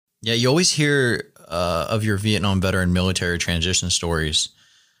Yeah, you always hear of your Vietnam veteran military transition stories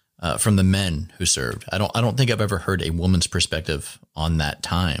from the men who served. I don't think I've ever heard a woman's perspective on that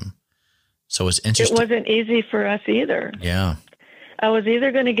time. So it's It interesting. wasn't easy for us either. Yeah. I was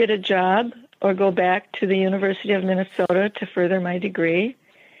either going to get a job or go back to the University of Minnesota to further my degree.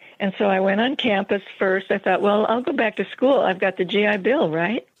 And so I went on campus first. I thought, well, I'll go back to school. I've got the GI Bill,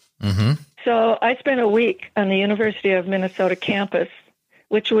 right? Mm-hmm. So I spent a week on the University of Minnesota campus,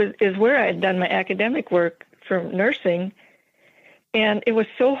 which is where I had done my academic work for nursing. And it was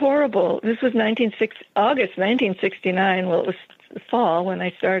so horrible. This was August 1969. Well, it was fall when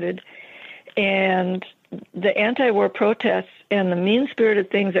I started. And the anti-war protests and the mean-spirited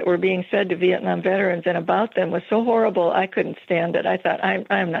things that were being said to Vietnam veterans and about them was so horrible, I couldn't stand it. I thought,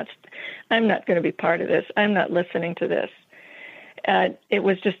 I'm not going to be part of this. I'm not listening to this. It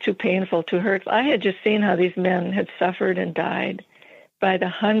was just too painful, too hurtful. I had just seen how these men had suffered and died by the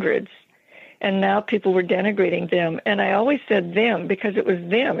hundreds, and now people were denigrating them. And I always said them because it was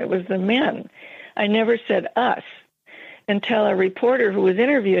them. It was the men. I never said us, until a reporter who was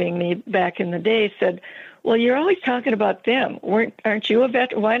interviewing me back in the day said, well, you're always talking about them. Aren't you a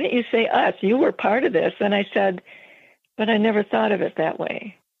veteran? Why didn't you say us? You were part of this. And I said, but I never thought of it that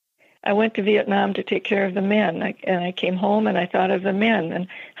way. I went to Vietnam to take care of the men, and I came home and I thought of the men and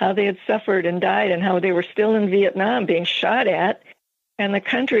how they had suffered and died and how they were still in Vietnam being shot at, and the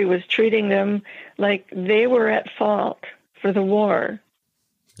country was treating them like they were at fault for the war.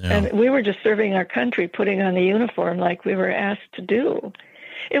 Yeah. And we were just serving our country, putting on the uniform like we were asked to do.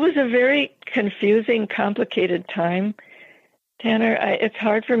 It was a very confusing, complicated time, Tanner. It's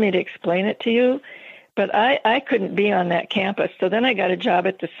hard for me to explain it to you, but I couldn't be on that campus. So then I got a job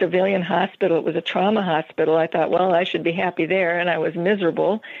at the civilian hospital. It was a trauma hospital. I thought, well, I should be happy there, and I was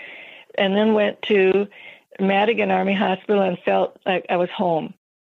miserable. And then went to Madigan Army Hospital and felt like I was home.